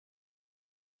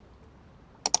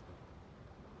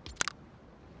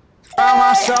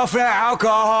myself in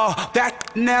alcohol,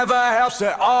 that never helps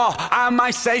at all. I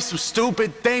might say some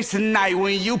stupid things tonight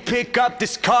when you pick up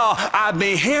this call. I've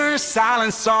been hearing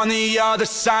silence on the other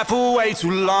side for way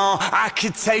too long. I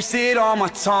can taste it on my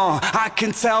tongue, I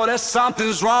can tell that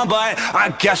something's wrong, but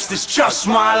I guess this just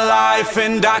my life,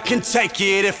 and I can take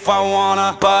it if I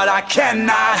wanna. But I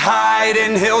cannot hide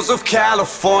in hills of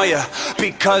California,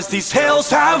 because these hills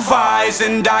have eyes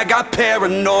and I got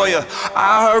paranoia.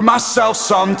 I hurt myself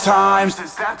sometimes,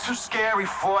 is that too scary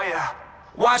for you?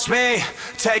 Watch me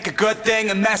take a good thing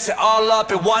and mess it all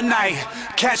up in one night.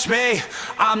 Catch me,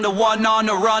 I'm the one on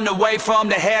the run away from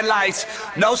the headlights.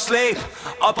 No sleep,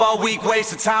 up all week,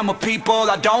 wasting time with people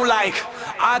I don't like.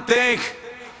 I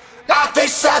think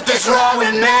something's wrong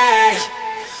with me.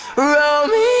 Roll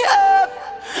me up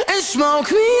and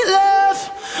smoke me love,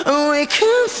 and we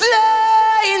can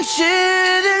fly into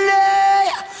the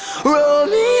night. Roll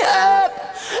me up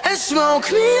and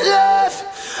smoke me love,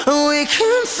 and we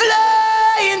can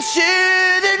fly into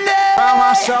the night. Found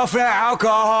myself in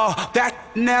alcohol, that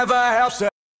never helps at